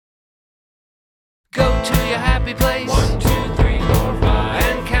happy place. 1, 2, 3, 4, 5.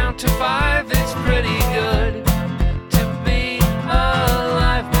 And count to 5, it's pretty good to be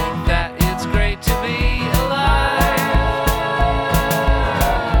alive. That it's great to be alive.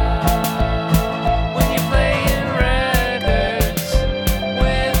 When you're playing records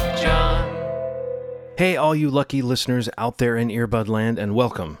with John. Hey, all you lucky listeners out there in Earbud Land, and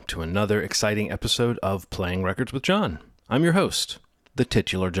welcome to another exciting episode of Playing Records with John. I'm your host, the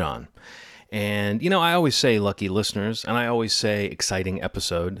titular John. And, I always say lucky listeners, and I always say exciting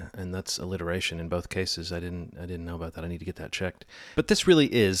episode, and that's alliteration in both cases. I didn't know about that. I need to get that checked. But this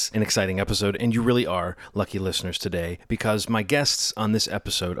really is an exciting episode, and you really are lucky listeners today, because my guests on this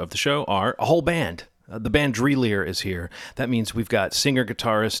episode of the show are a whole band. The band Drelear is here. That means we've got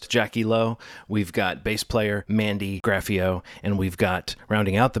singer-guitarist Jackie Lowe, we've got bass player Mandy Graffio, and we've got,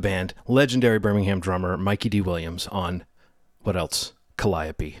 rounding out the band, legendary Birmingham drummer Mikey D. Williams on, what else?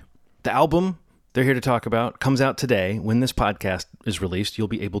 Calliope. The album they're here to talk about comes out today. When this podcast is released, you'll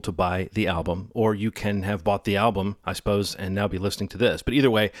be able to buy the album, or you can have bought the album, I suppose, and now be listening to this. But either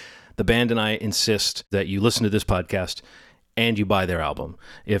way, the band and I insist that you listen to this podcast and you buy their album.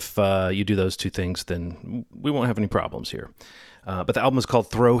 If you do those two things, then we won't have any problems here. But the album is called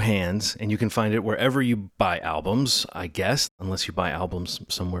Throw Hands, and you can find it wherever you buy albums, I guess, unless you buy albums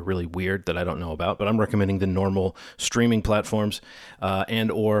somewhere really weird that I don't know about. But I'm recommending the normal streaming platforms and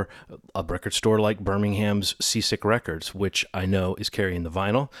or a record store like Birmingham's Seasick Records, which I know is carrying the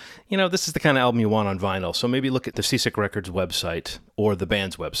vinyl. This is the kind of album you want on vinyl, so maybe look at the Seasick Records website or the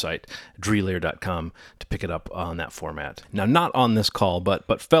band's website, drelear.com, to pick it up on that format. Now, not on this call,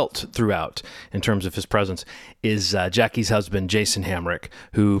 but felt throughout in terms of his presence, is Jackie's husband, Jason Hamrick,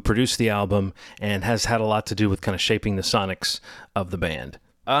 who produced the album and has had a lot to do with kind of shaping the sonics of the band.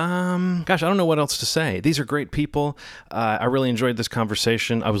 I don't know what else to say. These are great people. I really enjoyed this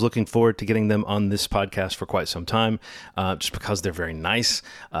conversation. I was looking forward to getting them on this podcast for quite some time, just because they're very nice.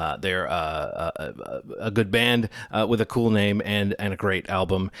 They're a good band with a cool name and a great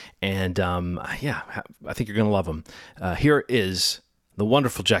album. And I think you're going to love them. Here is the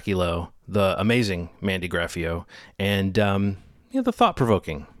wonderful Jackie Lowe, the amazing Mandy Graffio, and the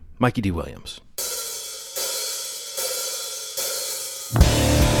thought-provoking Mikey D. Williams.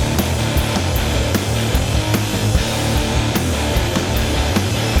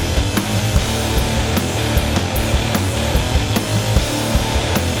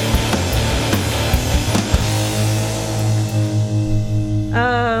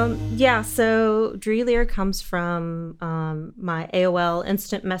 So Drelear comes from my AOL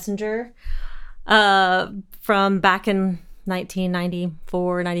Instant Messenger from back in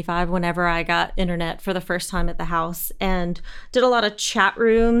 1994, 95, whenever I got internet for the first time at the house, and did a lot of chat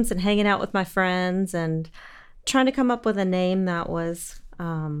rooms and hanging out with my friends and trying to come up with a name that was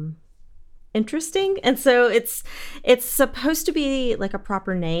interesting. And so it's supposed to be like a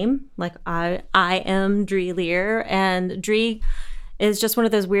proper name, like I am Drelear, and Dree is just one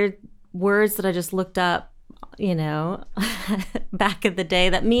of those weird words that I just looked up, back in the day,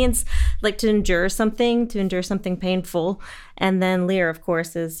 that means like to endure something painful. And then leer, of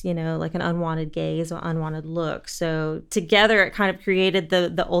course, is, like an unwanted gaze or unwanted look. So together it kind of created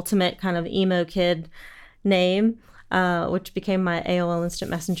the ultimate kind of emo kid name, which became my AOL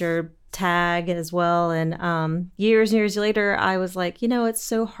Instant Messenger tag as well. And years and years later, I was like, it's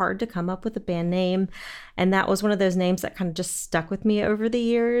so hard to come up with a band name. And that was one of those names that kind of just stuck with me over the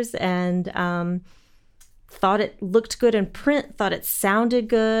years, and thought it looked good in print, thought it sounded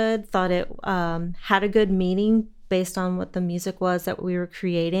good, thought it had a good meaning based on what the music was that we were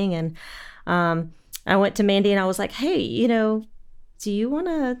creating. And I went to Mandy and I was like, hey, do you want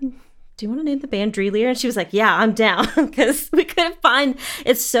to name the band Drelear? And she was like, yeah, I'm down, because we couldn't find,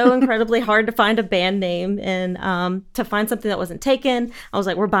 it's so incredibly hard to find a band name, and to find something that wasn't taken. I was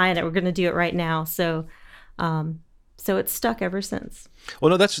like, we're buying it. We're going to do it right now. So it's stuck ever since. Well,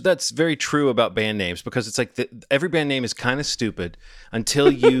 no, that's very true about band names, because it's like every band name is kind of stupid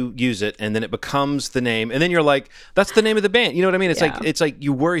until you use it, and then it becomes the name, and then you're like, that's the name of the band. You know what I mean? It's like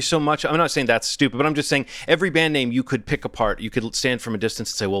you worry so much. I'm not saying that's stupid, but I'm just saying every band name you could pick apart. You could stand from a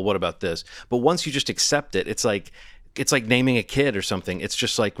distance and say, well, what about this? But once you just accept it, it's like naming a kid or something. It's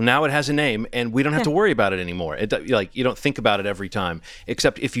just like, now it has a name and we don't have to worry about it anymore. You don't think about it every time,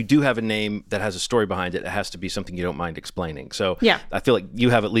 except if you do have a name that has a story behind it, it has to be something you don't mind explaining. So I feel like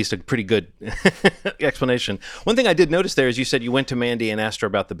you have at least a pretty good explanation. One thing I did notice there is you said you went to Mandy and asked her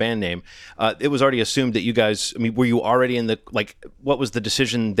about the band name. It was already assumed that you guys, were you already in what was the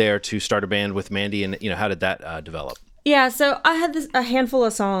decision there to start a band with Mandy, and how did that develop? Yeah, so I had a handful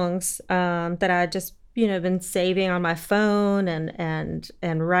of songs that I just been saving on my phone and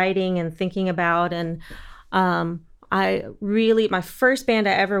writing and thinking about, and My first band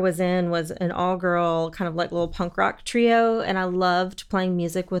I ever was in was an all-girl kind of like little punk rock trio, and I loved playing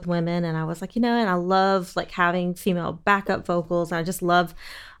music with women, and I was like, and I love like having female backup vocals, and I just love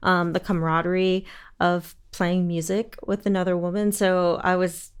the camaraderie of playing music with another woman. So I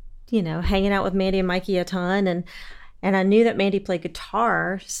was, hanging out with Mandy and Mikey a ton, and I knew that Mandy played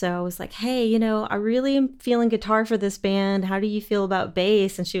guitar. So I was like, hey, I really am feeling guitar for this band. How do you feel about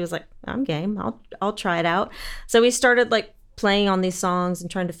bass? And she was like, I'm game. I'll try it out. So we started like playing on these songs and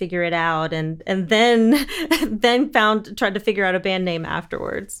trying to figure it out. And then tried to figure out a band name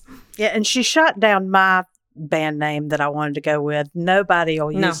afterwards. Yeah. And she shot down my band name that I wanted to go with. Nobody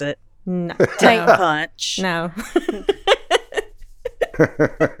will use it. No. Tank Punch. No.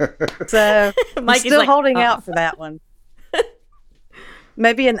 So I'm Mikey's still like, holding out for that one.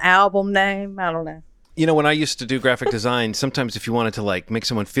 Maybe an album name. I don't know. When I used to do graphic design, sometimes if you wanted to like make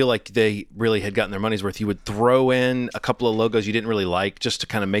someone feel like they really had gotten their money's worth, you would throw in a couple of logos you didn't really like just to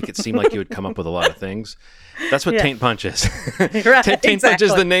kind of make it seem like you would come up with a lot of things. That's what Taint Punch is. Right, Taint Punch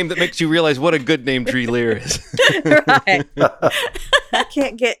is the name that makes you realize what a good name Dree Lear is. Right. I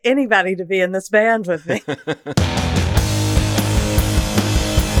can't get anybody to be in this band with me.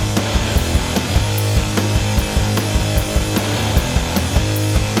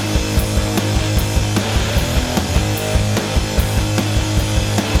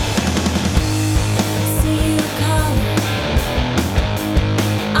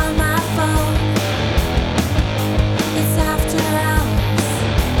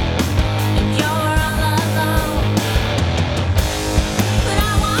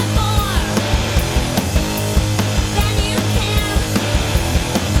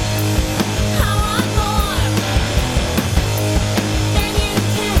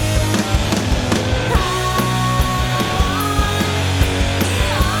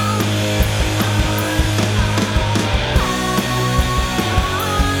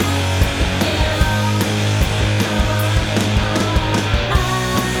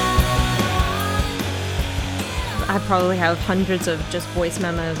 I probably have hundreds of just voice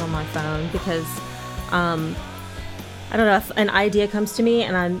memos on my phone because I don't know, if an idea comes to me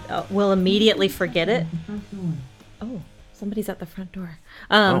and I will immediately forget it. Oh, somebody's at the front door.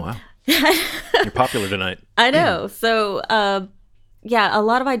 Oh, wow. You're popular tonight. I know. So, a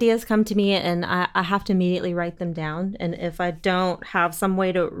lot of ideas come to me and I have to immediately write them down. And if I don't have some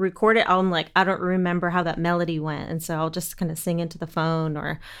way to record it, I'm like, I don't remember how that melody went. And so I'll just kind of sing into the phone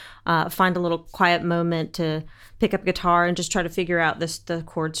or find a little quiet moment to pick up guitar and just try to figure out the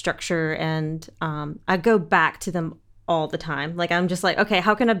chord structure. And I go back to them all the time. Like, I'm just like, okay,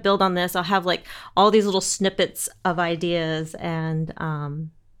 how can I build on this? I'll have like all these little snippets of ideas and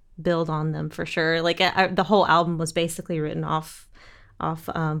build on them for sure. Like the whole album was basically written off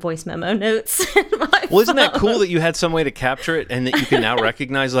voice memo notes. Well, isn't that cool that you had some way to capture it and that you can now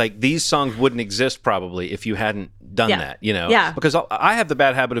recognize like these songs wouldn't exist probably if you hadn't done that, Yeah. Because I have the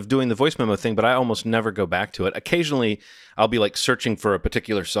bad habit of doing the voice memo thing, but I almost never go back to it. Occasionally I'll be like searching for a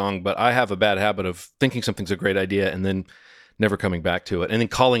particular song, but I have a bad habit of thinking something's a great idea and then never coming back to it and then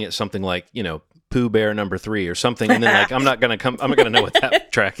calling it something like, Pooh Bear number 3 or something. And then like, I'm not going to know what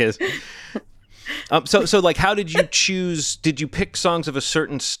that track is. So like, how did you choose? Did you pick songs of a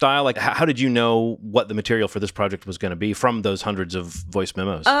certain style? Like, how did you know what the material for this project was going to be from those hundreds of voice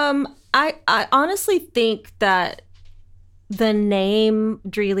memos? I honestly think that the name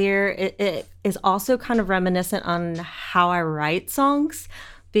Dree Lear it is also kind of reminiscent on how I write songs,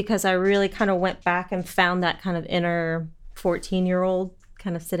 because I really kind of went back and found that kind of inner 14-year-old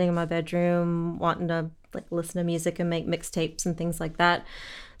kind of sitting in my bedroom wanting to like listen to music and make mixtapes and things like that.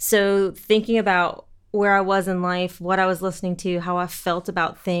 So thinking about where I was in life, what I was listening to, how I felt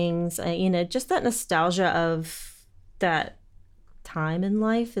about things, just that nostalgia of that time in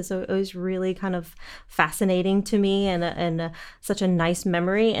life is always really kind of fascinating to me and such a nice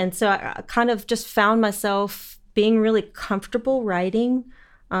memory. And so I kind of just found myself being really comfortable writing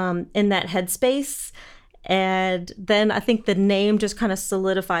in that headspace. And then I think the name just kind of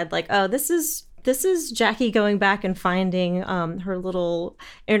solidified like, oh, this is Jackie going back and finding her little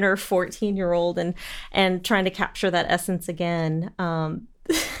inner 14-year-old and trying to capture that essence again all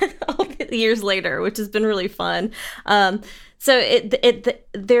years later, which has been really fun. So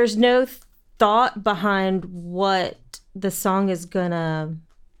there's no thought behind what the song is gonna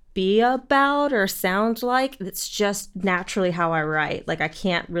be about or sound like. It's just naturally how I write. Like I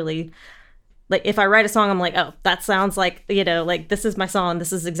can't really. Like if I write a song, I'm like, oh, that sounds like, like this is my song.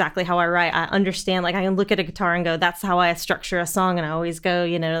 This is exactly how I write. I understand. Like I can look at a guitar and go, that's how I structure a song. And I always go,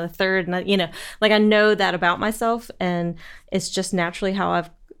 the third, and like I know that about myself, and it's just naturally how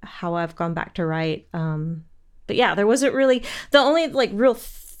how I've gone back to write. But yeah, there wasn't really, the only like real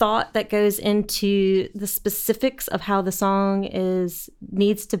thought that goes into the specifics of how the song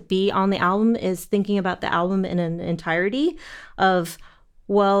needs to be on the album is thinking about the album in an entirety of,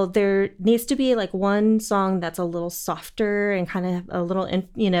 well, there needs to be like one song that's a little softer and kind of a little,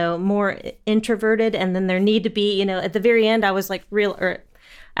 more introverted. And then there need to be, at the very end, I was like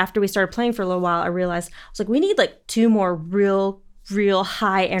after we started playing for a little while, I realized, I was like, we need like 2 more real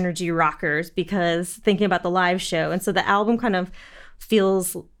high energy rockers, because thinking about the live show. And so the album kind of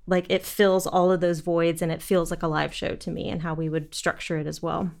feels like it fills all of those voids, and it feels like a live show to me, and how we would structure it as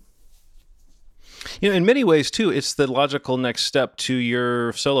well. In many ways, too, it's the logical next step to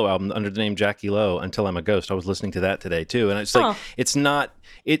your solo album under the name Jackie Lowe, Until I'm a Ghost. I was listening to that today, too. And it's like, it's not,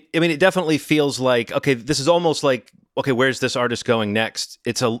 it definitely feels like, okay, this is almost like, okay, where's this artist going next?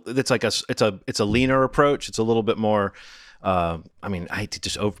 It's a leaner approach. It's a little bit more, I might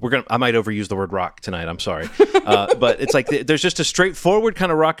overuse the word rock tonight. I'm sorry. But it's like, there's just a straightforward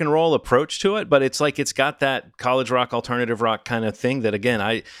kind of rock and roll approach to it, but it's like, it's got that college rock, alternative rock kind of thing that,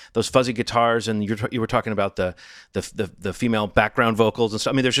 again, those fuzzy guitars, and you were talking about the female background vocals and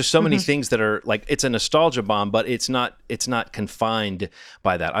stuff. I mean, there's just so many things that are like, it's a nostalgia bomb, but it's not confined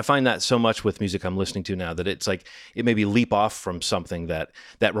by that. I find that so much with music I'm listening to now, that it's like, it maybe leap off from something that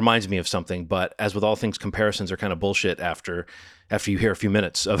reminds me of something, but as with all things, comparisons are kind of bullshit after you hear a few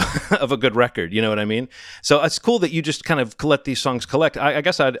minutes of of a good record, you know what I mean? So it's cool that you just kind of let these songs collect. I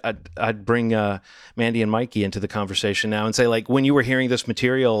guess I'd bring Mandy and Mikey into the conversation now and say, like, when you were hearing this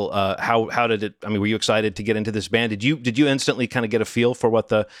material, how did it? I mean, were you excited to get into this band? Did you instantly kind of get a feel for what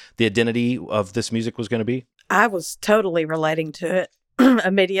the identity of this music was going to be? I was totally relating to it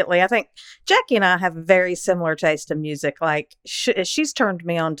immediately. I think Jackie and I have a very similar taste in music. Like she's turned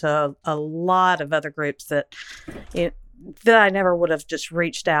me on to a lot of other groups that I never would have just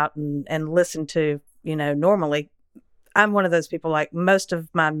reached out and listened to, normally. I'm one of those people, like most of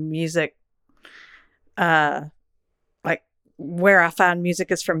my music, like where I find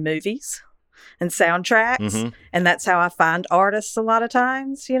music is from movies and soundtracks. And that's how I find artists a lot of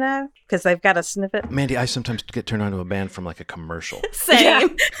times, because they've got a snippet. Mandy, I sometimes get turned on to a band from like a commercial. Same. Yeah.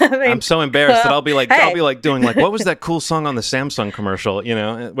 I mean, I'm so embarrassed that I'll be like doing like, what was that cool song on the Samsung commercial,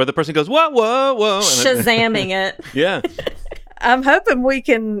 where the person goes, whoa, whoa, whoa. Shazamming it. Yeah. I'm hoping we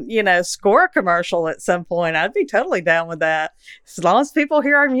can, score a commercial at some point. I'd be totally down with that, as long as people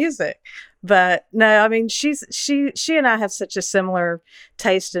hear our music. But no, I mean, she and I have such a similar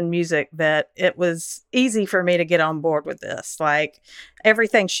taste in music that it was easy for me to get on board with this. Like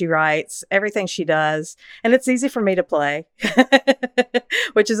everything she writes, everything she does, and it's easy for me to play,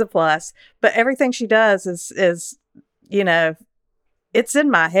 which is a plus. But everything she does is it's in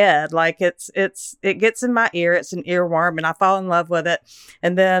my head. Like it gets in my ear. It's an earworm, and I fall in love with it.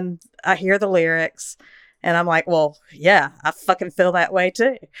 And then I hear the lyrics, and I'm like, well, yeah, I fucking feel that way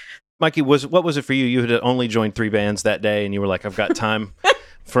too. Mikey, what was it for you? You had only joined 3 bands that day, and you were like, I've got time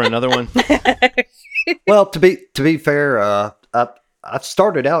for another one. Well, to be fair, I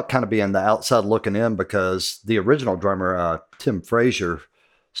started out kind of being the outside looking in, because the original drummer, Tim Frazier,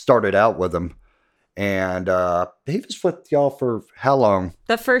 started out with them. And he was with y'all for how long?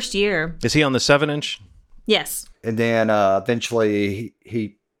 The first year. Is he on the 7-inch? Yes. And then eventually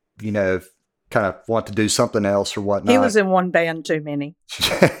he kind of want to do something else or whatnot. He was in one band too many,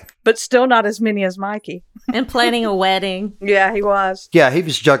 but still not as many as Mikey. And planning a wedding. Yeah, he was. Yeah, he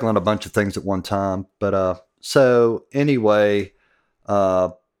was juggling a bunch of things at one time. But so anyway,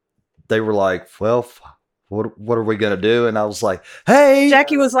 they were like, well, what are we going to do? And I was like, hey.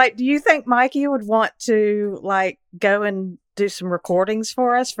 Jackie was like, do you think Mikey would want to like go and do some recordings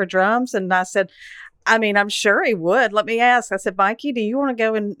for us for drums? And I said, I mean, I'm sure he would. Let me ask. I said, Mikey, do you want to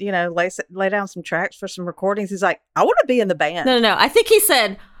go and, lay down some tracks for some recordings? He's like, I want to be in the band. No. I think he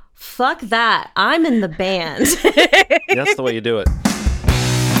said, fuck that. I'm in the band. That's the way you do it.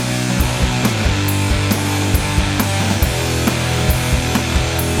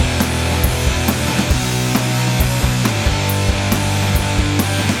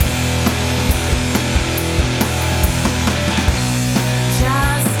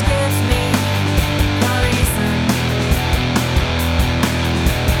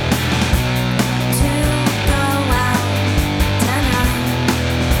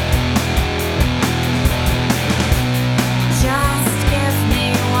 Just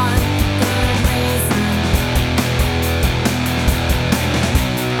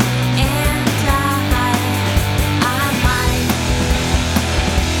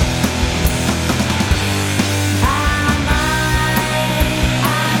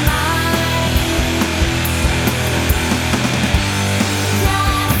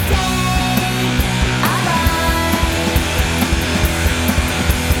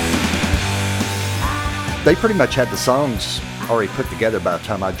they pretty much had the songs already put together by the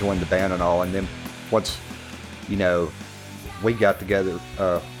time I joined the band and all. And then once, you know, we got together,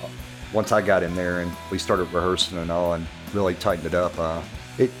 once I got in there and we started rehearsing and all and really tightened it up, I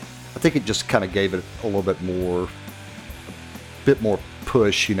think it just kind of gave it a little bit more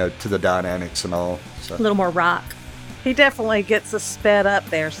push, you know, to the dynamics and all. So. A little more rock. He definitely gets us sped up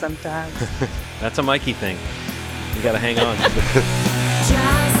there sometimes. That's a Mikey thing. You got to hang on. Just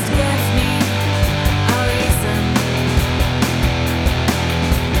give me a reason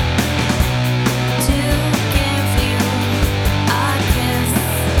to give you a kiss.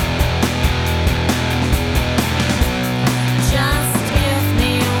 Just give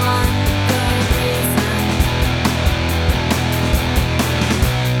me one good reason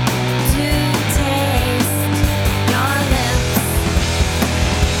to taste your lips.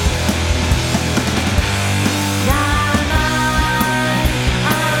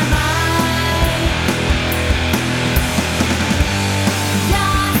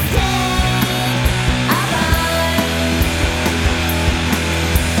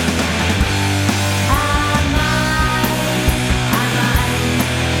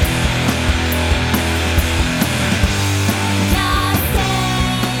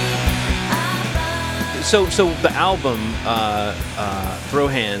 So the album, Throw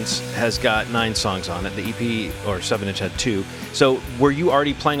Hands, has got 9 songs on it. The EP, or 7-inch, had 2. So were you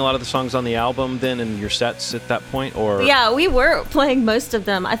already playing a lot of the songs on the album then in your sets at that point? Or Yeah, we were playing most of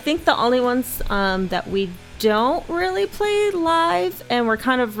them. I think the only ones that we don't really play live and were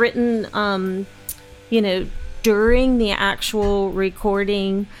kind of written, you know, during the actual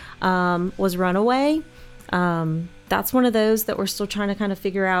recording was Runaway. That's one of those that we're still trying to kind of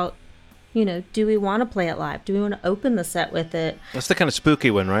figure out, you know, do we want to play it live? Do we want to open the set with it? That's the kind of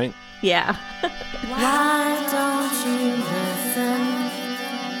spooky one, right? Yeah. Why don't you listen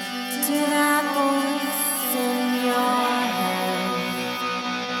to that voice in your head?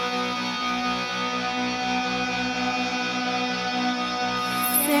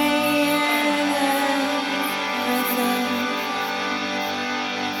 Saying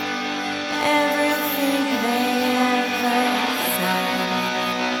everything they ever said.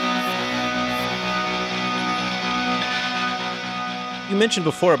 You mentioned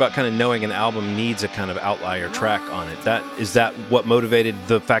before about kind of knowing an album needs a kind of outlier track on it. Is that what motivated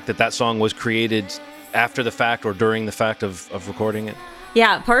the fact that song was created after the fact or during the fact of recording it?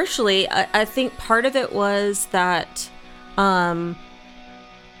 Yeah, partially. I think part of it was that I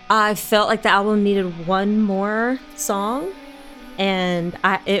felt like the album needed one more song. And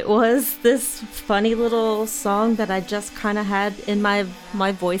it was this funny little song that I just kind of had in my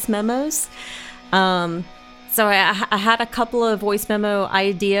voice memos. So I had a couple of voice memo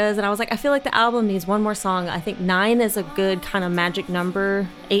ideas, and I was like, I feel like the album needs one more song. I think 9 is a good kind of magic number.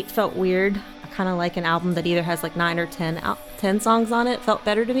 8 felt weird. I kind of like an album that either has like 9 or 10 songs on it. Felt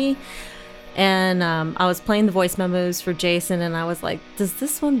better to me. And I was playing the voice memos for Jason, and I was like, does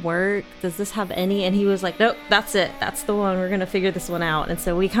this one work? Does this have any? And he was like, nope, that's it. That's the one. We're going to figure this one out. And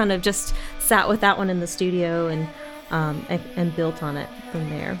so we kind of just sat with that one in the studio and built on it from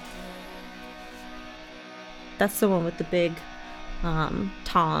there. That's the one with the big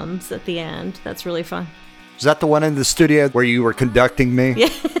toms at the end. That's really fun. Is that the one in the studio where you were conducting me? Yeah.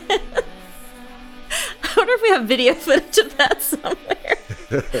 I wonder if we have video footage of that somewhere.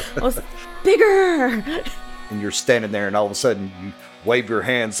 I was like, bigger. And you're standing there and all of a sudden you wave your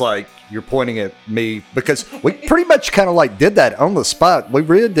hands like you're pointing at me, because we pretty much kind of like did that on the spot. We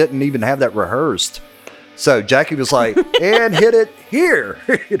really didn't even have that rehearsed. So Jackie was like, and hit it here.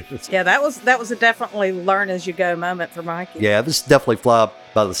 Yeah, that was a definitely learn as you go moment for Mikey. Yeah, this is definitely fly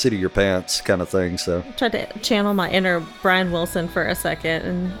by the seat of your pants kind of thing. So I tried to channel my inner Brian Wilson for a second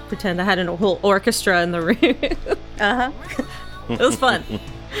and pretend I had a whole orchestra in the room. Uh-huh. It was fun.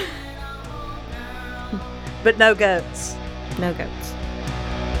 But no goats. No goats.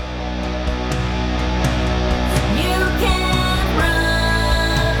 You can't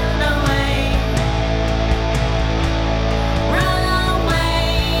run away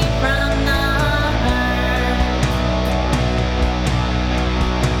from the hurt. It will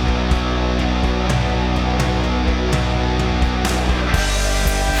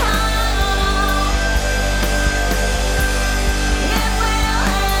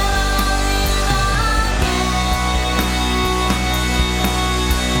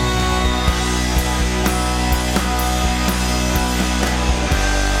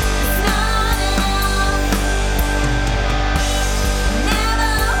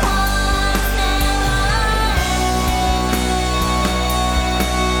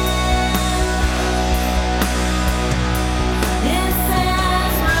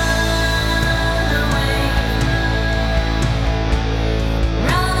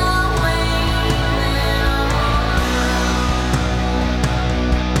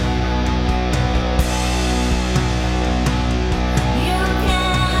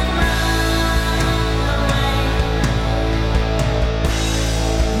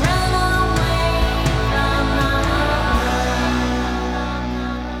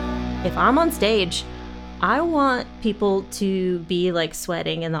if I'm on stage, I want people to be like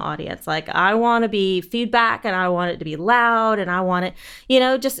sweating in the audience. Like I want to be feedback and I want it to be loud and I want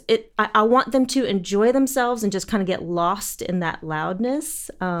it, I want them to enjoy themselves and just kind of get lost in that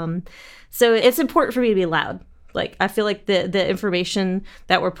loudness. So it's important for me to be loud. Like I feel like the information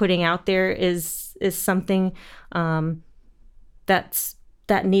that we're putting out there is something that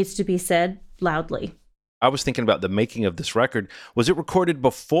needs to be said loudly. I was thinking about the making of this record. Was it recorded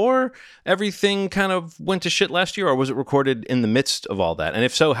before everything kind of went to shit last year, or was it recorded in the midst of all that? And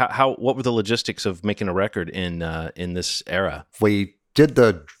if so, what were the logistics of making a record in this era? We did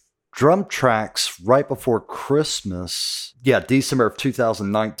the drum tracks right before Christmas. Yeah, December of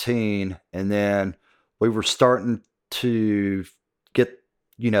 2019. And then we were starting to get,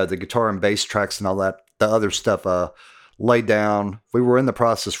 the guitar and bass tracks and all that, the other stuff laid down. We were in the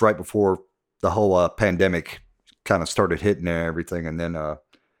process right before the whole pandemic kind of started hitting and everything. And then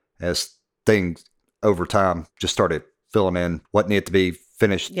as things over time just started filling in what needed to be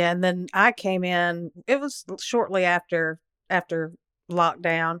finished. Yeah, and then I came in, it was shortly after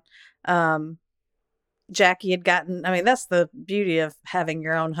lockdown. Jackie had gotten, that's the beauty of having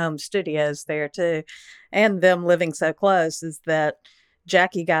your own home studios there too. And them living so close is that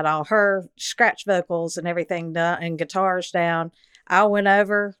Jackie got all her scratch vocals and everything done and guitars down. I went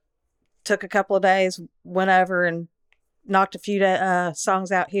over, took a couple of days, went over and knocked a few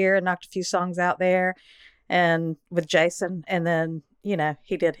songs out here and knocked a few songs out there and with Jason. And then,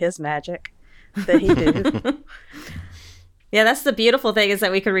 he did his magic that he did. Yeah, that's the beautiful thing is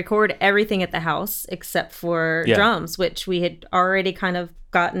that we could record everything at the house except for drums, which we had already kind of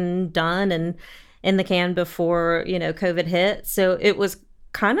gotten done and in the can before, COVID hit. So it was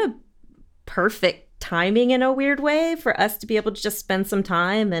kind of perfect timing in a weird way for us to be able to just spend some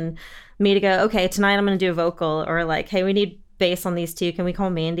time and me to go, okay, tonight I'm going to do a vocal, or like, hey, we need bass on these two. Can we call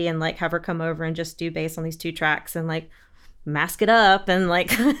Mandy and like have her come over and just do bass on these 2 tracks and like mask it up and like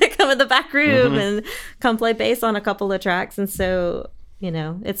come in the back room and come play bass on a couple of tracks. And so,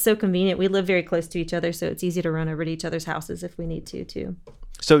 it's so convenient. We live very close to each other, so it's easy to run over to each other's houses if we need to too.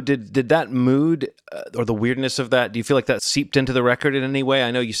 So did that mood or the weirdness of that, do you feel like that seeped into the record in any way? I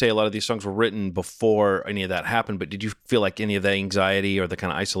know you say a lot of these songs were written before any of that happened, but did you feel like any of the anxiety or the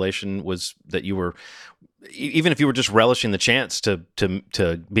kind of isolation was that you were, even if you were just relishing the chance to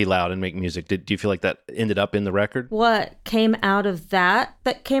be loud and make music, do you feel like that ended up in the record? What came out of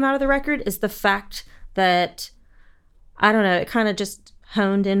the record is the fact that, I don't know, it kind of just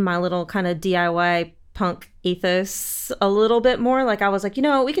honed in my little kind of DIY punk ethos a little bit more. Like I was like,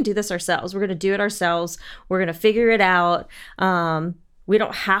 we can do this ourselves. We're going to do it ourselves. We're going to figure it out. We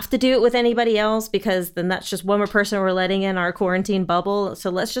don't have to do it with anybody else because then that's just one more person we're letting in our quarantine bubble. So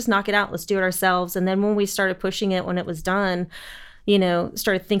let's just knock it out. Let's do it ourselves. And then when we started pushing it, when it was done,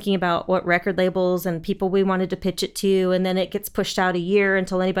 started thinking about what record labels and people we wanted to pitch it to. And then it gets pushed out a year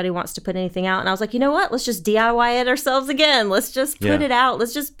until anybody wants to put anything out. And I was like, you know what? Let's just DIY it ourselves again. Let's just put it out.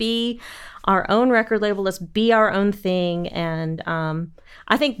 Let's just be our own record label. Let's be our own thing. And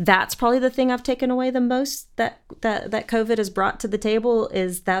I think that's probably the thing I've taken away the most that COVID has brought to the table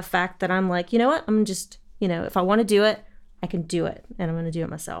is that fact that I'm like, you know what? I'm just, if I want to do it, I can do it. And I'm going to do it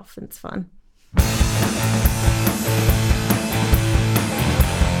myself. And it's fun.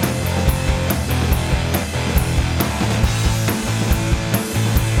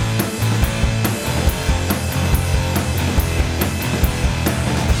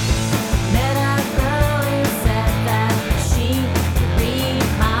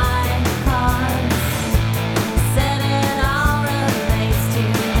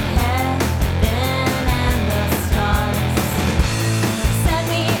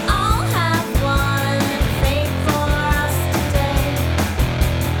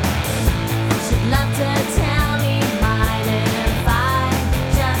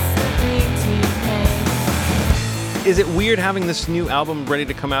 Is it weird having this new album ready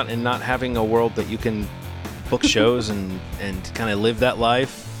to come out and not having a world that you can book shows and kind of live that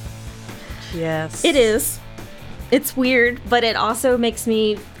life? Yes. It is. It's weird, but it also makes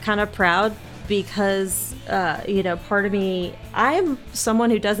me kind of proud because, part of me, I'm someone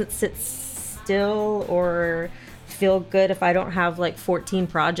who doesn't sit still or feel good if I don't have like 14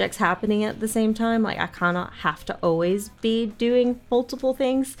 projects happening at the same time. Like I kind of have to always be doing multiple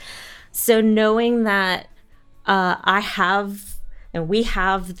things. So knowing that we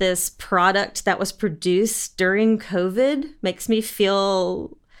have this product that was produced during COVID makes me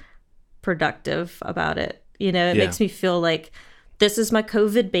feel productive about it. It makes me feel like this is my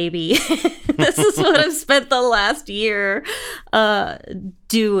COVID baby. This is what I've spent the last year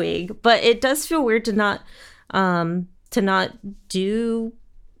doing. But it does feel weird to not do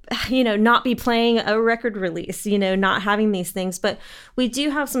not be playing a record release, not having these things. But we do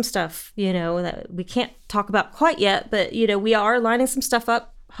have some stuff, that we can't talk about quite yet. But, we are lining some stuff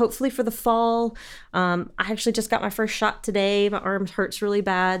up, hopefully for the fall. I actually just got my first shot today. My arm hurts really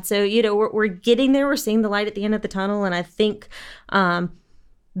bad. So, we're getting there. We're seeing the light at the end of the tunnel. And I think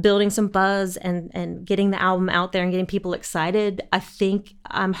building some buzz and getting the album out there and getting people excited,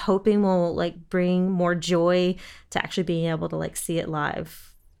 I'm hoping will like bring more joy to actually being able to like see it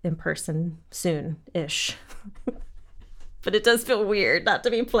live in person soon-ish. But it does feel weird not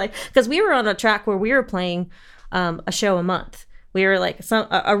to be playing, because we were on a track where we were playing a show a month. We were like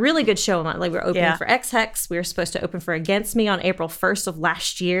a really good show a month. Like we were opening for X-Hex. We were supposed to open for Against Me on April 1st of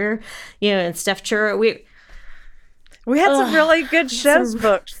last year. And Steph Chura. We had some really good shows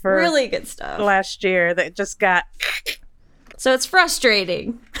booked for really good stuff last year that just got. So it's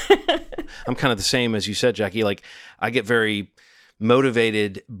frustrating. I'm kind of the same as you said, Jackie. Like I get very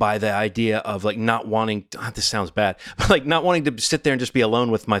motivated by the idea of like not wanting this sounds bad, but like not wanting to sit there and just be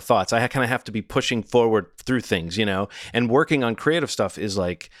alone with my thoughts. I kind of have to be pushing forward through things, and working on creative stuff is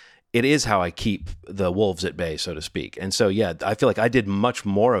like, it is how I keep the wolves at bay, so to speak. And so, yeah, I feel like I did much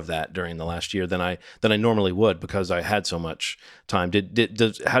more of that during the last year than I normally would, because I had so much time.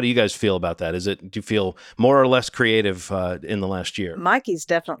 How do you guys feel about that? Do you feel more or less creative in the last year? Mikey's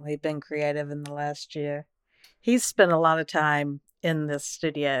definitely been creative in the last year. He's spent a lot of time in this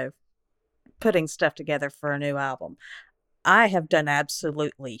studio putting stuff together for a new album. I have done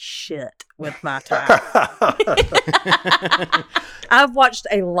absolutely shit with my time. I've watched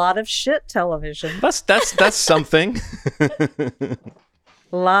a lot of shit television. That's something. A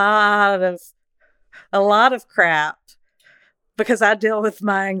lot of crap, because I deal with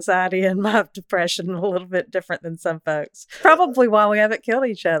my anxiety and my depression a little bit different than some folks. Probably why we haven't killed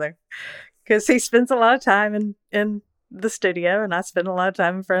each other, because he spends a lot of time in the studio and I spend a lot of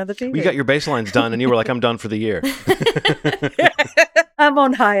time in front of the TV. You got your bass lines done and you were like, I'm done for the year. I'm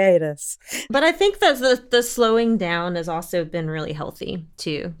on hiatus. But I think that the slowing down has also been really healthy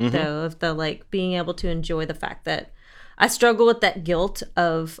too, though, of the like being able to enjoy the fact that I struggle with that guilt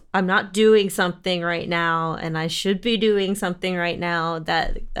of I'm not doing something right now and I should be doing something right now.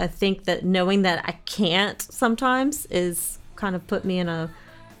 That I think that knowing that I can't sometimes is kind of put me in a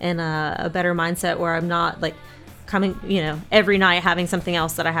better mindset where I'm not like coming, every night having something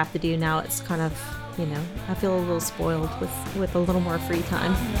else that I have to do. Now it's kind of, I feel a little spoiled with a little more free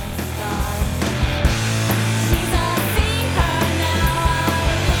time.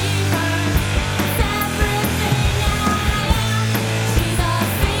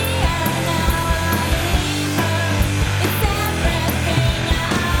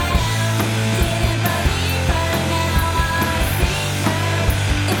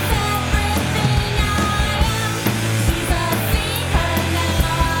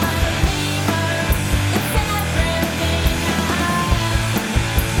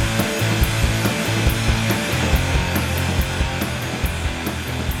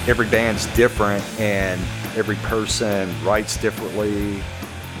 Every band's different and every person writes differently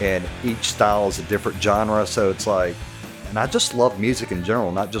and each style is a different genre. So it's like, and I just love music in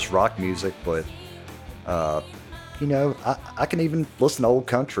general, not just rock music, but, I can even listen to old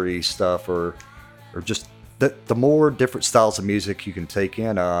country stuff or just the more different styles of music you can take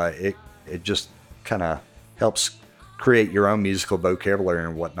in, it just kind of helps create your own musical vocabulary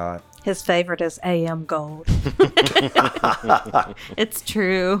and whatnot. His favorite is AM Gold. It's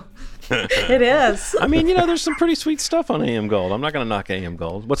true. It is. I mean, there's some pretty sweet stuff on AM Gold. I'm not going to knock AM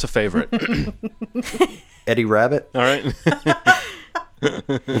Gold. What's a favorite? Eddie Rabbit. All right.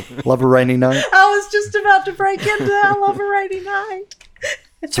 Love a Rainy Night. I was just about to break into I Love a Rainy Night.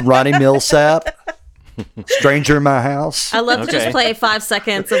 Some Ronnie Millsap. Stranger in My House. I love to just play 5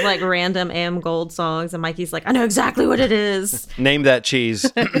 seconds of like random AM Gold songs, and Mikey's like, I know exactly what it is. Name that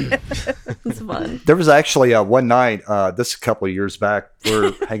cheese. It's fun. There was actually one night, this a couple of years back,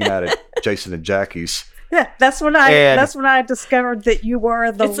 we're hanging out at Jason and Jackie's. Yeah, that's when I discovered that you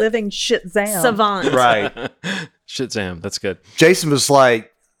were the living Shazam. Savant. Right. Shazam. That's good. Jason was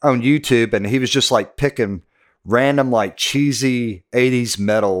like on YouTube and he was just like picking random like cheesy 80s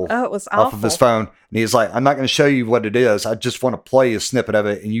metal Oh, it was off of his awful. phone. And he's like, I'm not going to show you what it is. I just want to play a snippet of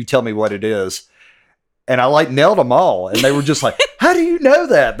it and you tell me what it is. And I like nailed them all. And they were just like, how do you know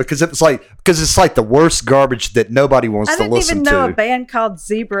that? Because it's like the worst garbage that nobody wants I to didn't listen even know a to. band called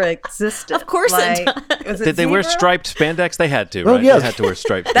Zebra existed. Of course it does. Was it Did they wear Zebra? striped spandex? They had to, Well, right? yeah. They had to wear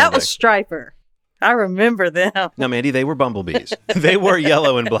striped spandex. That was Striper. I remember them. No, Mandy, they were bumblebees. They were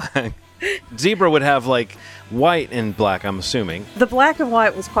yellow and black. Zebra would have like white and black, I'm assuming. The black and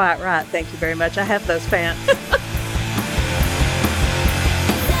white was quite right. Thank you very much. I have those pants.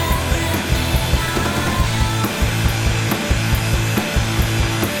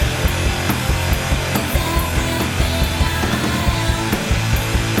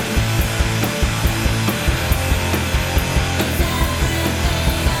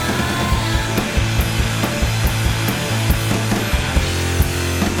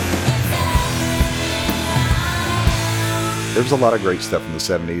 There's a lot of great stuff in the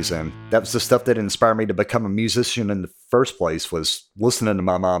 70s, and that was the stuff that inspired me to become a musician in the first place, was listening to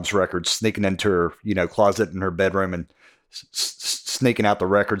my mom's records, sneaking into her, closet in her bedroom and sneaking out the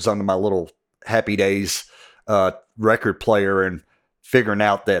records onto my little Happy Days record player and figuring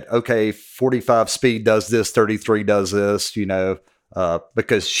out that, okay, 45 speed does this, 33 does this,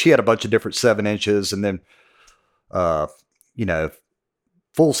 because she had a bunch of different 7-inches, and then,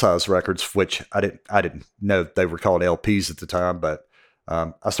 full size records, which I didn't know they were called LPs at the time, but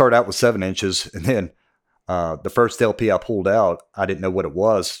I started out with 7-inches, and then the first LP I pulled out, I didn't know what it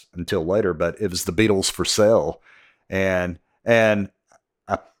was until later, but it was the Beatles For Sale, and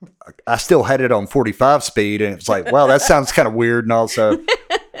I still had it on 45 speed, and it's like, wow, that sounds kind of weird, and also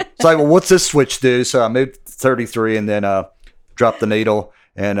it's like, well, what's this switch do? So I moved to 33, and then dropped the needle,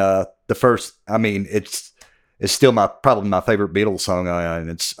 and the first, it's still probably my favorite Beatles song, and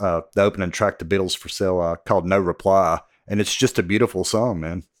it's the opening track to Beatles For Sale called No Reply, and it's just a beautiful song,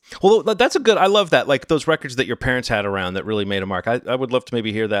 man. Well, that's I love that, like those records that your parents had around that really made a mark. I would love to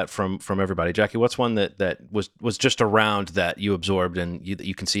maybe hear that from everybody. Jackie, what's one that was just around that you absorbed and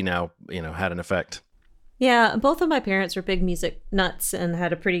you can see now, had an effect? Yeah, both of my parents were big music nuts and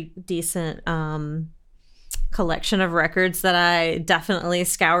had a pretty decent collection of records that I definitely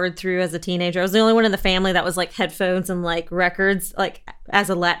scoured through as a teenager. I was the only one in the family that was like headphones and like records. Like as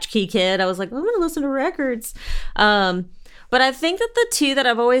a latchkey kid, I was like, I'm going to listen to records. But I think that the two that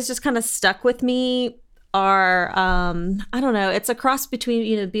I've always just kind of stuck with me are, I don't know, it's a cross between,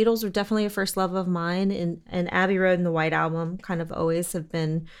 Beatles are definitely a first love of mine, and Abbey Road and the White Album kind of always have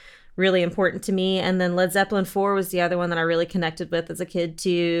been really important to me. And then Led Zeppelin 4 was the other one that I really connected with as a kid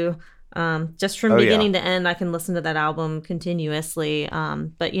too. Just from beginning to end, I can listen to that album continuously.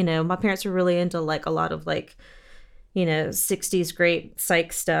 But, my parents were really into like a lot of like, 60s great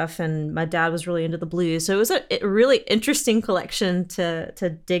psych stuff, and my dad was really into the blues. So it was a really interesting collection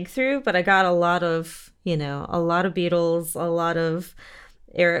to dig through, but I got a lot of Beatles, a lot of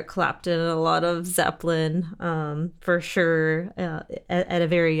Eric Clapton, a lot of Zeppelin, for sure, at a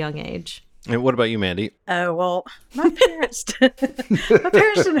very young age. And what about you, Mandy? Oh, well, my parents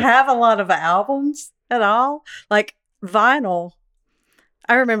didn't have a lot of albums at all. Like vinyl,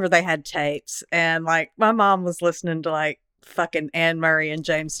 I remember they had tapes, and like my mom was listening to like fucking Anne Murray and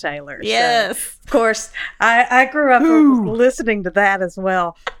James Taylor. Yes. So, of course, I grew up listening to that as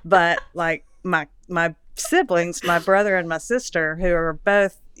well. But like my siblings, my brother and my sister, who are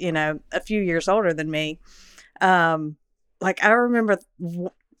both, a few years older than me, like I remember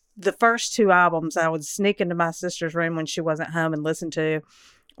the first two albums I would sneak into my sister's room when she wasn't home and listen to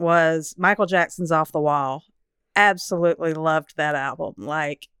was Michael Jackson's Off the Wall. Absolutely loved that album.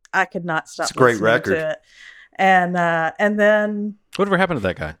 Like I could not stop. It's a great listening record. to it. And then Whatever happened to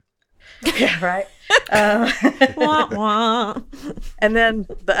that guy? yeah, right. Wah, wah. And then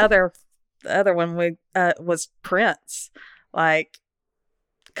the other one was Prince, like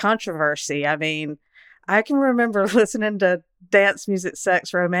Controversy. I mean, I can remember listening to Dance Music,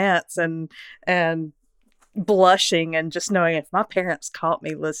 Sex, Romance, and blushing and just knowing if my parents caught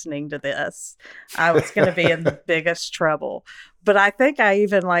me listening to this, I was going to be in the biggest trouble. But I think I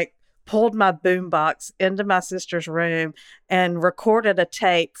even like pulled my boombox into my sister's room and recorded a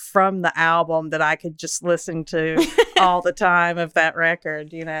tape from the album that I could just listen to all the time of that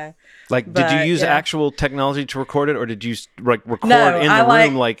record, Like, did you use actual technology to record it, or did you like record No, in the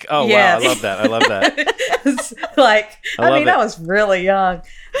room? Like, oh yes. wow, I love that. It's like, I I was really young,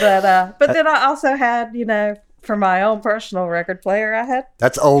 but then I also had, for my own personal record player, I had.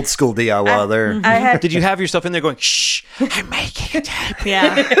 That's old school DIY there. I had. Did you have yourself in there going, shh, I'm making a tape?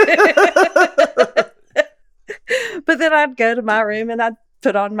 Yeah. But then I'd go to my room and I'd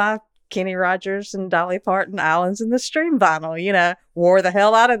put on my Kenny Rogers and Dolly Parton Islands in the Stream vinyl, wore the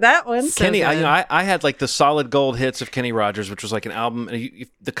hell out of that one. Kenny, I had like the solid gold hits of Kenny Rogers, which was like an album. And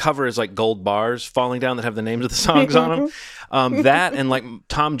the cover is like gold bars falling down that have the names of the songs on them. That and like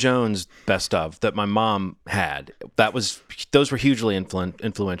Tom Jones' Best Of that my mom had. Those were hugely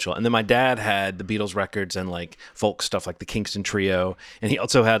influential. And then my dad had the Beatles records and like folk stuff like the Kingston Trio. And he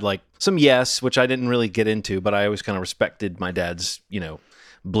also had like some Yes, which I didn't really get into, but I always kind of respected my dad's,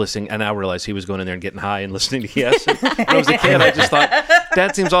 blissing. And I realized he was going in there and getting high and listening to Yes. And when I was a kid, I just thought,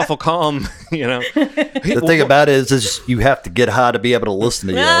 Dad seems awful calm, The thing about it is you have to get high to be able to listen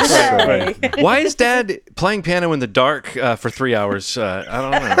to Yes. So. Right. Why is Dad playing piano in the dark for 3 hours? I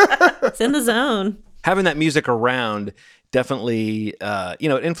don't know. It's in the zone. Having that music around definitely,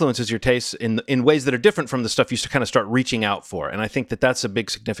 it influences your tastes in ways that are different from the stuff you kind of start reaching out for. And I think that that's a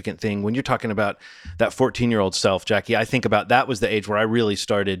big significant thing. When you're talking about that 14-year-old self, Jackie, I think about that was the age where I really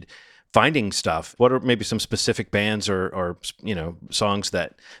started finding stuff, what are maybe some specific bands or songs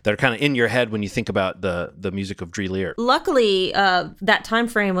that are kind of in your head when you think about the music of Dree Lear? Luckily, that time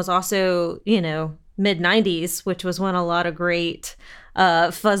frame was also, mid 90s, which was when a lot of great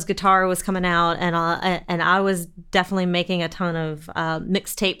fuzz guitar was coming out, and I was definitely making a ton of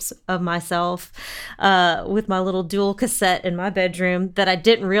mixtapes of myself with my little dual cassette in my bedroom that I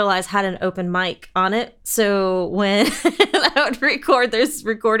didn't realize had an open mic on it. So when I would record, there's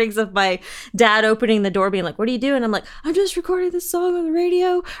recordings of my dad opening the door being like, "What are you doing?" I'm like, "I'm just recording this song on the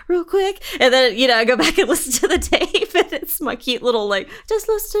radio real quick." And then I go back and listen to the tape, and it's my cute little just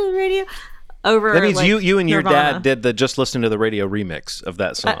listen to the radio. Over, that means you and your Nirvana. dad did the Just Listen to the Radio remix of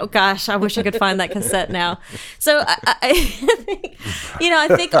that song. Oh gosh, I wish I could find that cassette now. So I think, I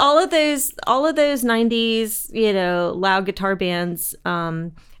think all of those '90s, loud guitar bands,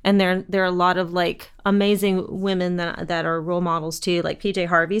 and there are a lot of amazing women that are role models too. Like PJ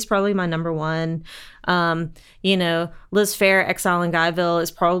Harvey's probably my number one. Liz Phair, Exile in Guyville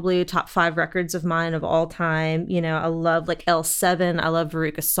is probably top 5 records of mine of all time. I love L7. I love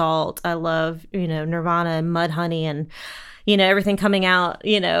Veruca Salt. I love, Nirvana and Mudhoney and, everything coming out,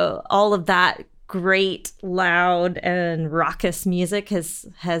 all of that great, loud and raucous music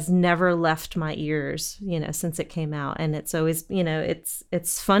has never left my ears, since it came out. And it's always,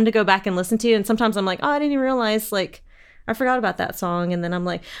 it's fun to go back and listen to. And sometimes I'm like, oh, I didn't even realize I forgot about that song. And then I'm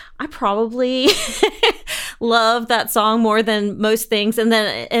like, I probably love that song more than most things. And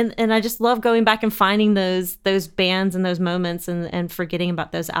then, and I just love going back and finding those bands and those moments and forgetting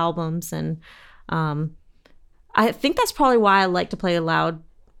about those albums. And I think that's probably why I like to play loud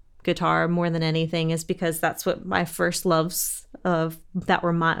guitar more than anything, is because that's what my first loves of that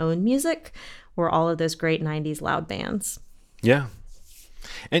were my own music were all of those great 90s loud bands. Yeah.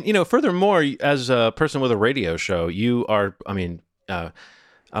 And, furthermore, as a person with a radio show, you are, I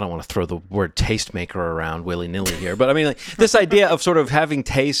don't want to throw the word tastemaker around willy-nilly here, but this idea of sort of having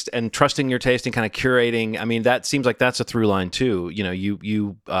taste and trusting your taste and kind of curating, that seems like that's a through line too.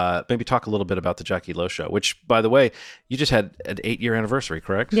 You maybe talk a little bit about the Jackie Lowe Show, which, by the way, you just had an 8-year anniversary,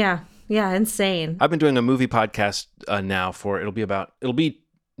 correct? Yeah, insane. I've been doing a movie podcast now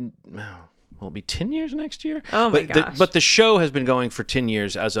it'll be 10 years next year. Oh my gosh. But the show has been going for 10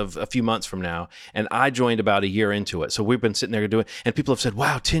 years as of a few months from now. And I joined about a year into it. So we've been sitting there doing, and people have said,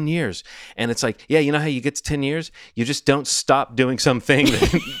 wow, 10 years. And it's like, yeah, you know how you get to 10 years? You just don't stop doing something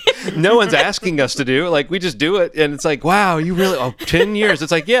that no one's asking us to do. We just do it. And it's like, wow, you really, 10 years.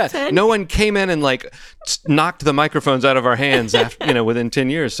 It's like, yeah, no one came in and knocked the microphones out of our hands after, within 10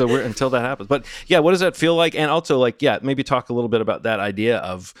 years. So until that happens. But yeah, what does that feel like? And also maybe talk a little bit about that idea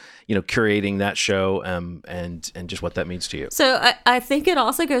of, curating that show and just what that means to you. So I think it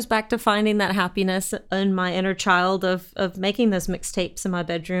also goes back to finding that happiness in my inner child of making those mixtapes in my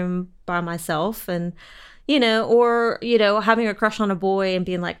bedroom by myself, and or having a crush on a boy and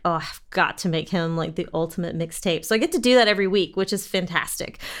being like, oh, I've got to make him the ultimate mixtape. So I get to do that every week, which is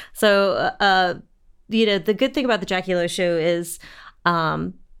fantastic. So the good thing about the Jackie Lowe Show is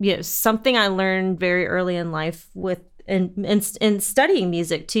something I learned very early in life with and studying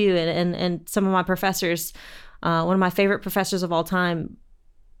music too, and some of my professors, one of my favorite professors of all time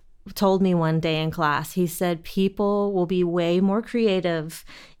told me one day in class, he said, people will be way more creative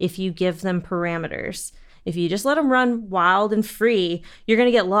if you give them parameters. If you just let them run wild and free, you're going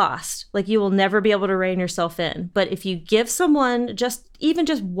to get lost. You will never be able to rein yourself in. But if you give someone just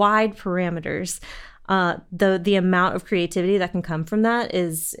wide parameters, the amount of creativity that can come from that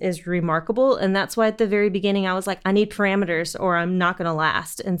is remarkable. And that's why at the very beginning I was like, I need parameters or I'm not going to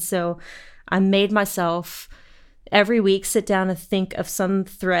last. And so I made myself every week sit down and think of some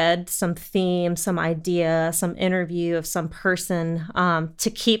thread, some theme, some idea, some interview of some person to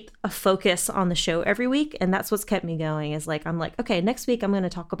keep a focus on the show every week. And that's what's kept me going is I'm like, okay, next week I'm going to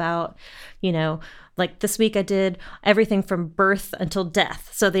talk about, this week I did everything from birth until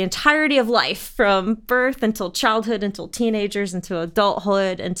death. So the entirety of life from birth until childhood, until teenagers, until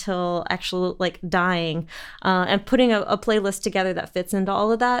adulthood, until actual dying, and putting a playlist together that fits into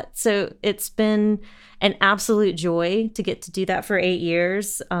all of that. So it's been an absolute joy to get to do that for 8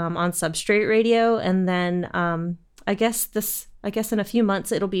 years on Substrate Radio. And then I guess in a few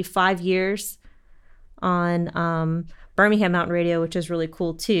months, it'll be 5 years on Birmingham Mountain Radio, which is really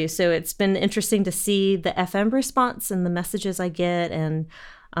cool too. So it's been interesting to see the FM response and the messages I get. And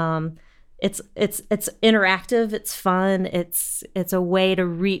it's interactive. It's fun. It's a way to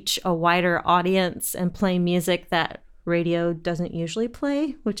reach a wider audience and play music that radio doesn't usually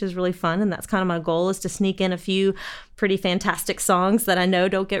play, which is really fun. And that's kind of my goal, is to sneak in a few pretty fantastic songs that I know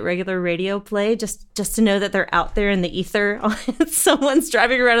don't get regular radio play, just to know that they're out there in the ether. Someone's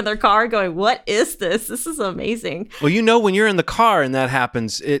driving around in their car going, what is this? This is amazing. Well, when you're in the car and that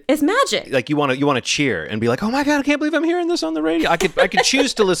happens, It's magic. like you want to cheer and be like, oh my God, I can't believe I'm hearing this on the radio. I could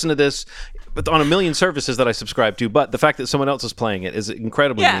choose to listen to this but on a million services that I subscribe to, but the fact that someone else is playing it is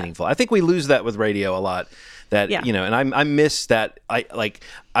incredibly meaningful. I think we lose that with radio a lot. That, and I miss that. I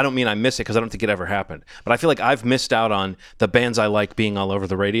don't mean I miss it because I don't think it ever happened, but I feel like I've missed out on the bands I like being all over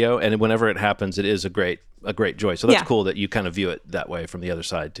the radio, and whenever it happens, it is a great joy. So that's cool that you kind of view it that way from the other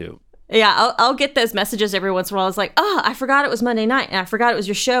side too. Yeah, I'll get those messages every once in a while. I was like, oh, I forgot it was Monday night, and I forgot it was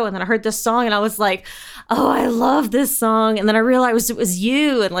your show, and then I heard this song, and I was like, oh, I love this song, and then I realized it was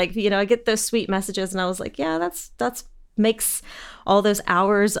you, and I get those sweet messages, and I was like, yeah, that's makes all those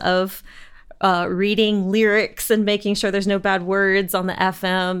hours of reading lyrics and making sure there's no bad words on the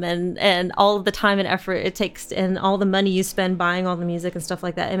FM, and all of the time and effort it takes, and all the money you spend buying all the music and stuff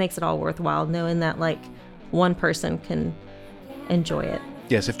like that. It makes it all worthwhile, knowing that one person can enjoy it.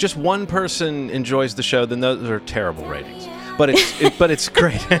 Yes, if just one person enjoys the show, then those are terrible ratings. But it's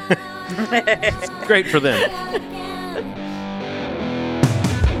great. It's great for them.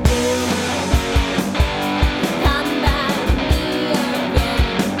 Come back to me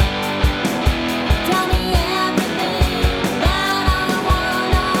again. Tell me everything that I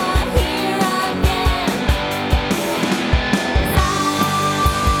wanna hear again. 'Cause I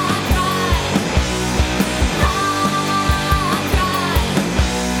tried.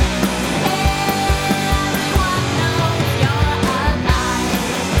 Everyone knows you're alive.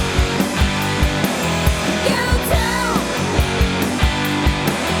 You too.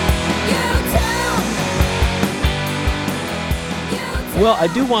 Well, I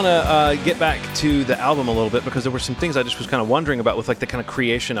do want to get back to the album a little bit, because there were some things I just was kind of wondering about with the kind of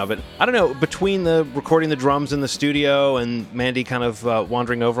creation of it. I don't know, between the recording the drums in the studio and Mandy kind of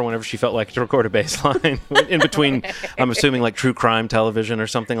wandering over whenever she felt like to record a bass line in between, I'm assuming true crime television or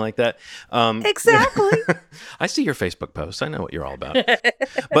something like that. Exactly. I see your Facebook posts. I know what you're all about.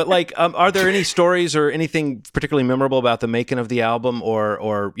 But are there any stories or anything particularly memorable about the making of the album,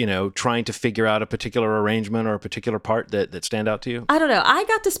 or trying to figure out a particular arrangement or a particular part that stand out to you? I don't know. I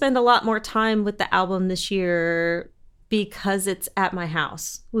got to spend a lot more time with the album this year because it's at my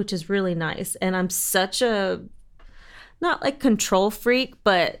house, which is really nice. And I'm such a, not control freak,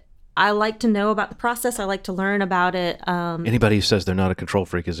 but I like to know about the process. I like to learn about it. Anybody who says they're not a control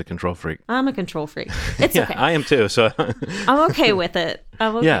freak is a control freak. I'm a control freak. It's Yeah, okay. I am too. So I'm okay with it.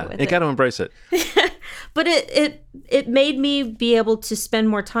 I'm okay with you it. got to embrace it. But it made me be able to spend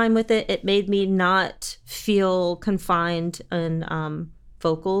more time with it. It made me not feel confined in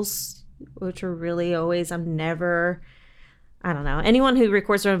vocals, which are really always, I'm never, I don't know. Anyone who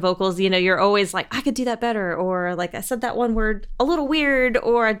records their own vocals, you're always like, I could do that better. Or I said that one word a little weird,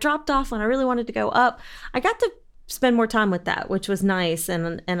 or I dropped off when I really wanted to go up. I got to spend more time with that, which was nice.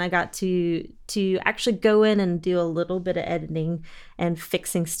 And I got to actually go in and do a little bit of editing and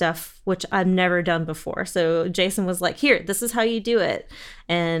fixing stuff, which I've never done before. So Jason was like, here, this is how you do it.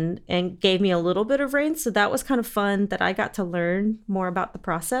 And gave me a little bit of reins. So that was kind of fun that I got to learn more about the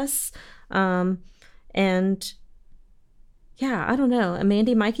process. And yeah, I don't know.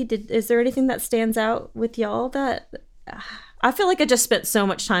 Mandy, Mikey, is there anything that stands out with y'all that I feel like I just spent so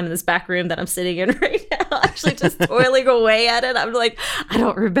much time in this back room that I'm sitting in right now, actually just toiling away at it. I'm like, I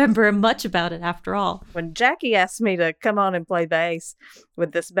don't remember much about it after all. When Jackie asked me to come on and play bass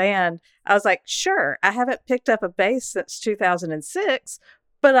with this band, I was like, sure, I haven't picked up a bass since 2006,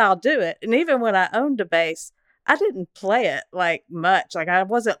 but I'll do it. And even when I owned a bass, I didn't play it much. I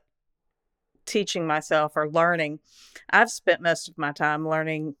wasn't teaching myself or learning. I've spent most of my time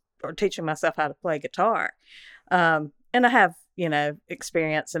learning or teaching myself how to play guitar. And I have,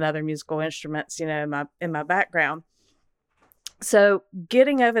 experience in other musical instruments, in my background. So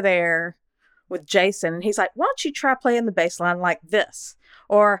getting over there with Jason, and he's like, why don't you try playing the bass line like this?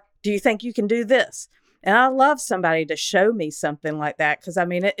 Or do you think you can do this? And I love somebody to show me something like that, because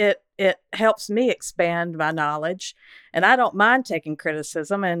it helps me expand my knowledge, and I don't mind taking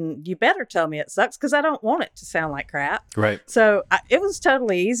criticism, and you better tell me it sucks, because I don't want it to sound like crap. Right. So it was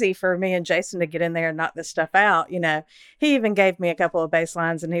totally easy for me and Jason to get in there and knock this stuff out. He even gave me a couple of bass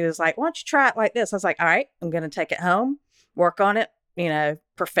lines, and he was like, why don't you try it like this? I was like, all right, I'm going to take it home, work on it,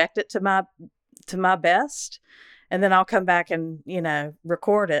 perfect it to my best. And then I'll come back and,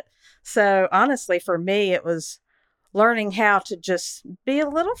 record it. So honestly, for me, it was learning how to just be a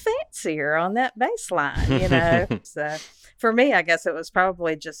little fancier on that bass line, So for me, I guess it was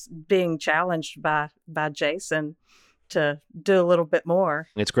probably just being challenged by Jason to do a little bit more.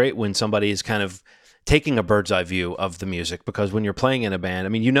 It's great when somebody is kind of taking a bird's eye view of the music, because when you're playing in a band, I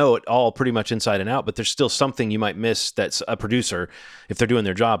mean, you know it all pretty much inside and out, but there's still something you might miss that's a producer, if they're doing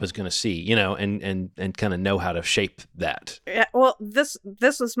their job, is going to see, you know, and kind of know how to shape that. Yeah, well, this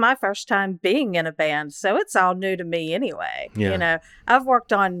was my first time being in a band, so it's all new to me anyway. Yeah. You know, I've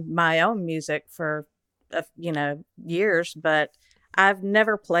worked on my own music for years, but I've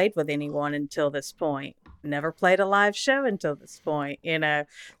never played with anyone until this point. Never played a live show until this point, you know.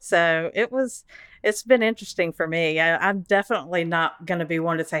 So it's been interesting for me. I'm definitely not going to be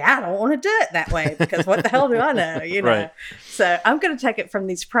one to say, I don't want to do it that way, because what the hell do I know, you know? Right. So I'm going to take it from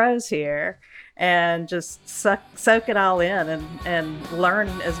these pros here and just soak it all in and learn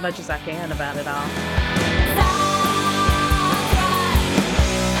as much as I can about it all.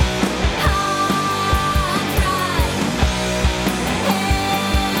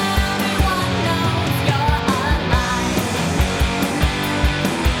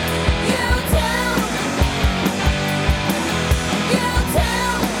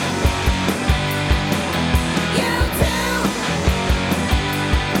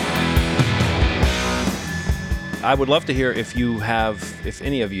 I would love to hear if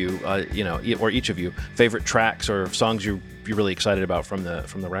any of you, you know, or each of you, favorite tracks or songs you're really excited about from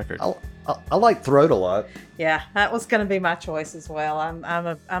the record. I like Throat a lot. Yeah, that was going to be my choice as well.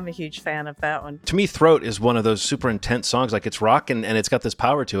 I'm a huge fan of that one. To me, Throat is one of those super intense songs. Like, it's rock and it's got this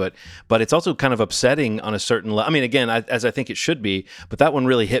power to it, but it's also kind of upsetting on a certain level. I mean, again, as I think it should be, but that one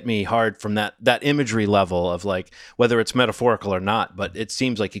really hit me hard from that imagery level of, like, whether it's metaphorical or not, but it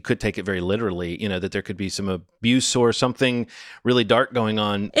seems like you could take it very literally, you know, that there could be some abuse or something really dark going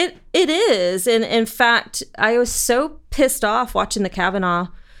on. It is. And in fact, I was so pissed off watching the Kavanaugh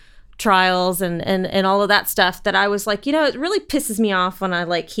trials and all of that stuff that I was like, you know, it really pisses me off when I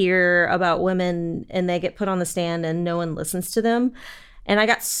like hear about women and they get put on the stand and no one listens to them. And I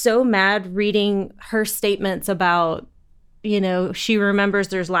got so mad reading her statements about, you know, she remembers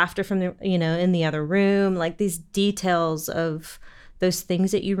there's laughter from the, you know, in the other room, like these details of those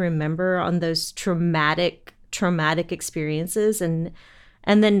things that you remember on those traumatic experiences, and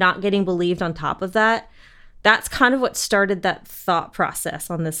then not getting believed on top of that. That's kind of what started that thought process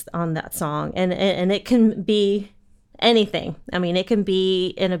on that song. And it can be anything. I mean, it can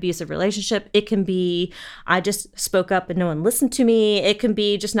be an abusive relationship. It can be, I just spoke up and no one listened to me. It can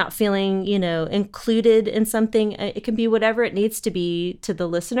be just not feeling, you know, included in something. It can be whatever it needs to be to the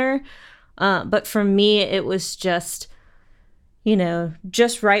listener. But for me, it was just, you know,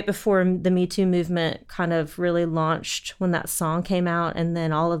 just right before the Me Too movement kind of really launched, when that song came out, and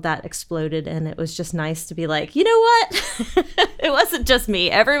then all of that exploded. And it was just nice to be like, you know what? It wasn't just me.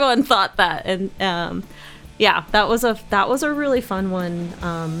 Everyone thought that. And yeah, that was a really fun one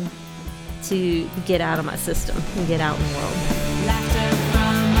to get out of my system and get out in the world. Laughter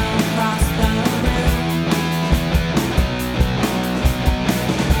from across the room.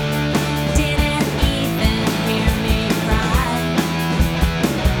 Didn't even hear me cry,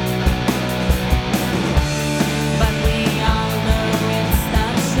 but we all know it's the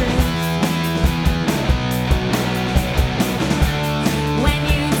truth. When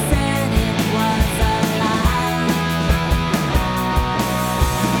you said it was a lie,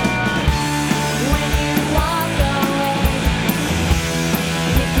 when you walk away,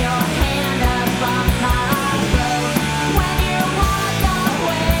 pick your hand up on my road. When you walk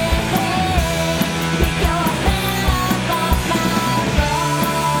away, pick your hand up on my road.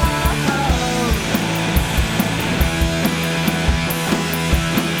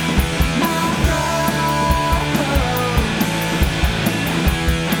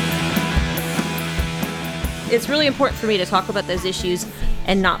 It's really important for me to talk about those issues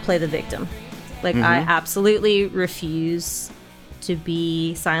and not play the victim. Like, I absolutely refuse to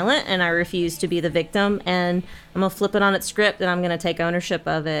be silent, and I refuse to be the victim, and I'm gonna flip it on its script, and I'm gonna take ownership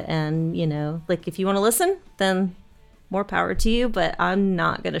of it. And, you know, like, if you want to listen, then more power to you, but I'm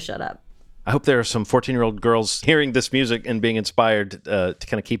not gonna shut up. I hope there are some 14-year-old girls hearing this music and being inspired to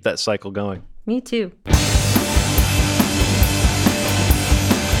kind of keep that cycle going. Me too.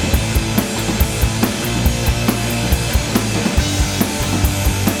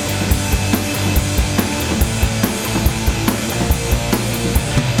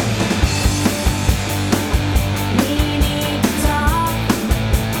 We need to talk.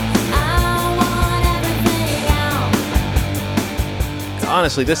 I want everything out.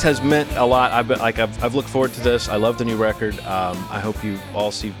 Honestly, this has meant a lot. I've looked forward to this. I love the new record. I hope you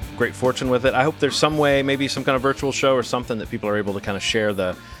all see great fortune with it. I hope there's some way, maybe some kind of virtual show or something, that people are able to kind of share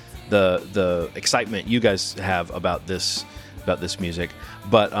the excitement you guys have about this about this music.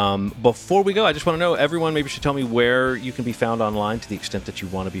 But before we go, I just want to know, everyone maybe should tell me where you can be found online to the extent that you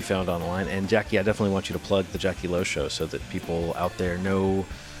want to be found online. And Jackie, I definitely want you to plug the Jackie Lowe Show so that people out there know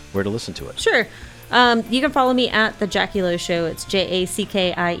where to listen to it. Sure. You can follow me at The Jackie Lowe Show. It's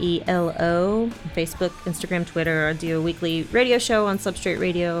JACKIELO. Facebook, Instagram, Twitter. I do a weekly radio show on Substrate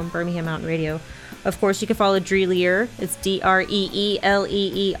Radio and Birmingham Mountain Radio. Of course, you can follow Dreeleer. It's DREELEER.com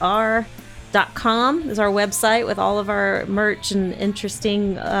is our website with all of our merch and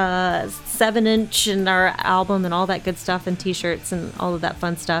interesting 7-inch and our album and all that good stuff and t-shirts and all of that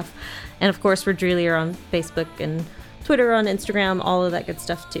fun stuff. And of course, we're Dreeleer on Facebook and Twitter, on Instagram, all of that good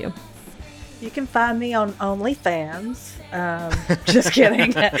stuff too. You can find me on OnlyFans. Just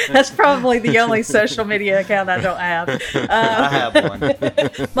kidding. That's probably the only social media account I don't have. I have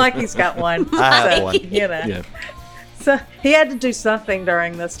one. Mikey's got one. I have So, one. You know. Yeah. So he had to do something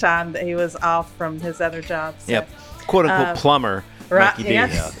during this time that he was off from his other job. So. Yep. Quote unquote plumber. Right. Mikey D.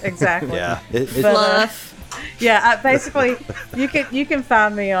 Yes, exactly. Yeah. It's But, Fluff. Yeah, basically, you can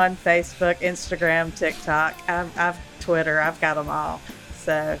find me on Facebook, Instagram, TikTok. I've Twitter. I've got them all.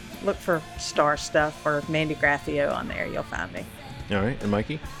 So look for Star Stuff or Mandy Graffio on there. You'll find me. All right. And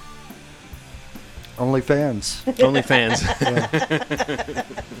Mikey? OnlyFans. OnlyFans.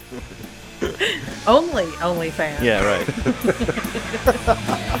 Only fans. Yeah, right.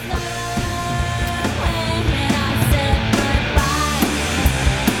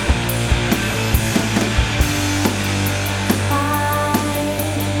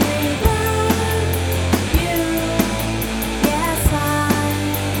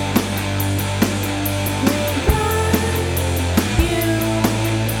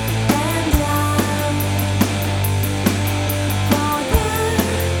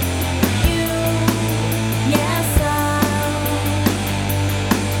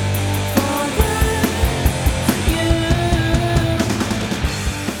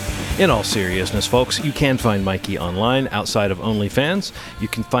 In all seriousness, folks, you can find Mikey online outside of OnlyFans. You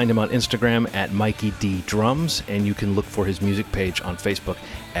can find him on Instagram at Mikey D Drums, and you can look for his music page on Facebook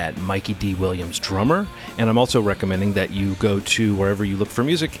at Mikey D Williams Drummer. And I'm also recommending that you go to wherever you look for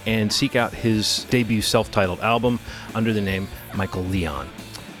music and seek out his debut self-titled album under the name Michael Leon.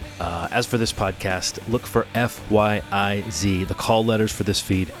 As for this podcast, look for FYIZ, the call letters for this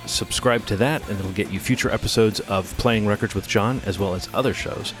feed. Subscribe to that, and it'll get you future episodes of Playing Records with John, as well as other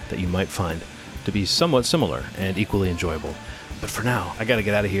shows that you might find to be somewhat similar and equally enjoyable. But for now, I got to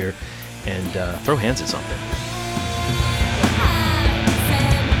get out of here and throw hands at something.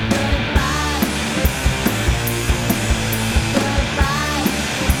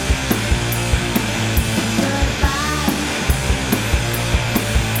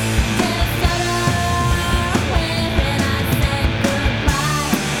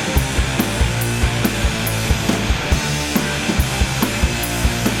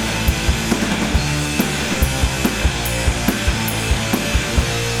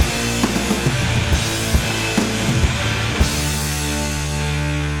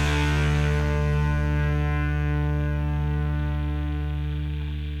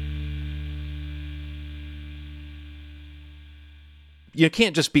 You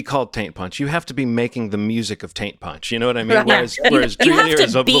can't just be called Taint Punch. You have to be making the music of Taint Punch. You know what I mean? Right. Whereas You have Dreeleer to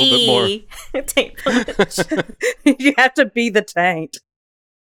is a little bit more. be Taint Punch. You have to be the taint.